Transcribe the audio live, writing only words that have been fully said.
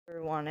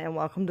everyone, and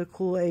welcome to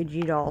Cool AG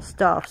Doll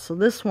Stuff. So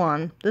this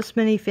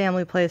mini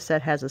family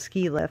playset has a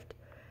ski lift,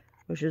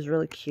 which is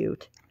really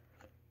cute.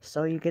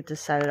 So you get to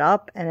set it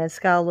up, and it's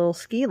got a little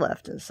ski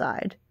lift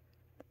inside.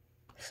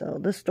 So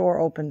this door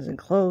opens and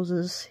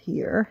closes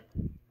here.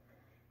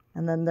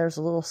 And then there's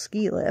a little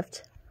ski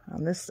lift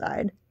on this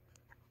side.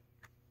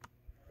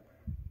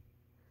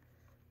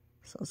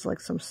 So it's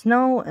like some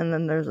snow, and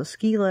then there's a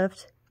ski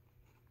lift.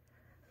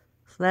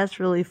 So that's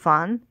really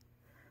fun.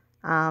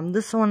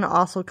 This one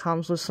also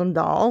comes with some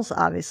dolls,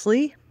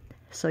 obviously.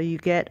 So you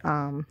get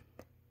some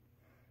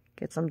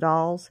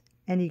dolls,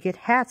 and you get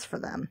hats for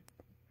them.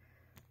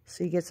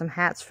 So you get some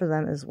hats for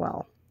them as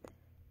well.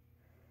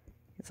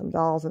 Get some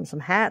dolls and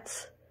some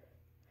hats.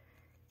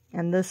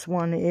 And this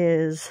one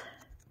is,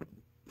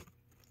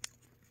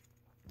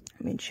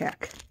 let me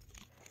check.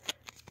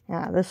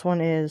 Yeah, this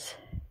one is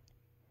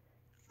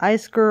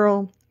Ice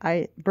Girl,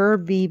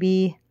 Bird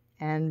BB,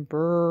 and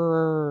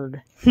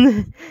Bird.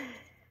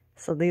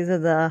 So these are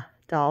the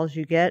dolls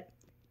you get,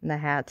 and the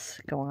hats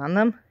go on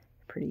them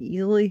pretty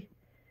easily.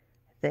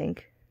 I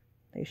think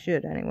they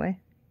should anyway.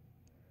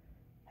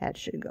 Hats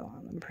should go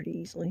on them pretty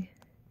easily.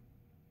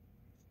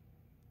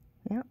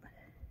 Yep.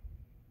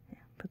 Yeah,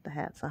 put the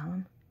hats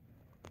on.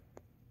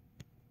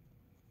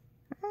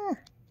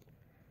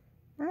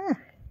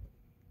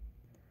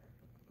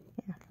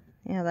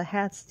 Yeah, the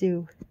hats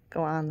do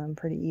go on them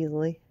pretty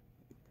easily.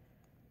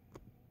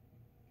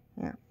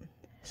 Yeah.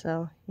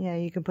 So, yeah,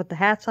 you can put the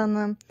hats on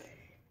them.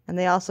 And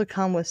they also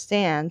come with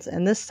stands.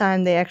 And this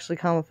time they actually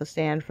come with a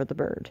stand for the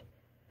bird,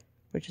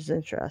 which is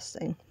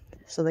interesting.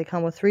 So they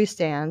come with 3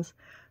 stands.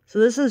 So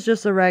this is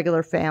just a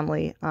regular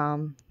family.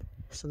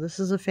 So this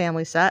is a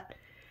family set.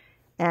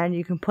 And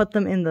you can put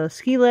them in the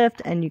ski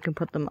lift and you can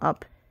put them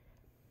up.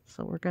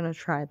 So we're going to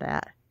try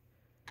that.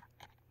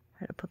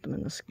 Try to put them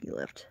in the ski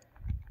lift.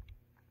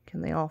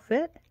 Can they all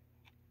fit?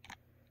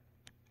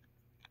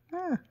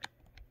 Let's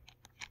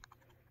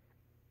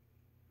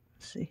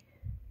see.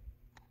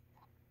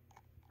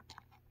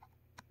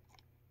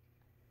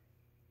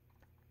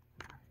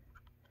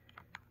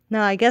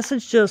 No, I guess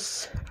it's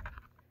just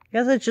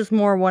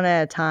more one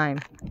at a time.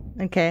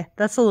 Okay,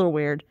 that's a little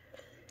weird.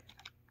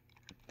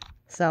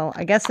 So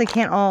I guess they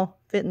can't all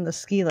fit in the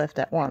ski lift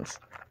at once.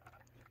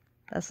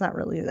 That's not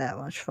really that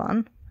much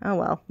fun. Oh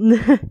well.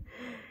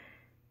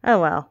 Oh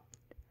well.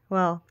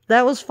 Well,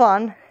 that was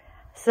fun.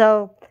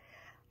 So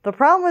the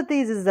problem with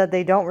these is that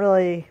they don't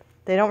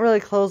really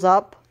close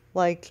up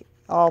like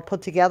all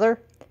put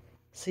together.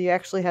 So you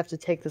actually have to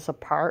take this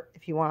apart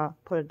if you want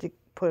to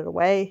put it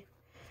away.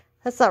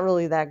 That's not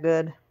really that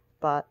good,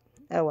 but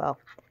oh well.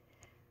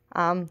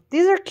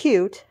 These are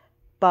cute,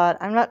 but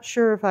I'm not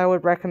sure if I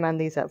would recommend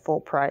these at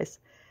full price.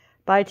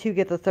 Buy 2,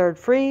 get the 3rd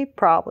free?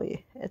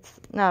 Probably. It's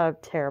not a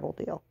terrible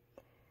deal.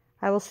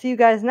 I will see you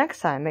guys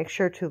next time. Make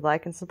sure to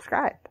like and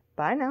subscribe.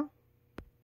 Bye now.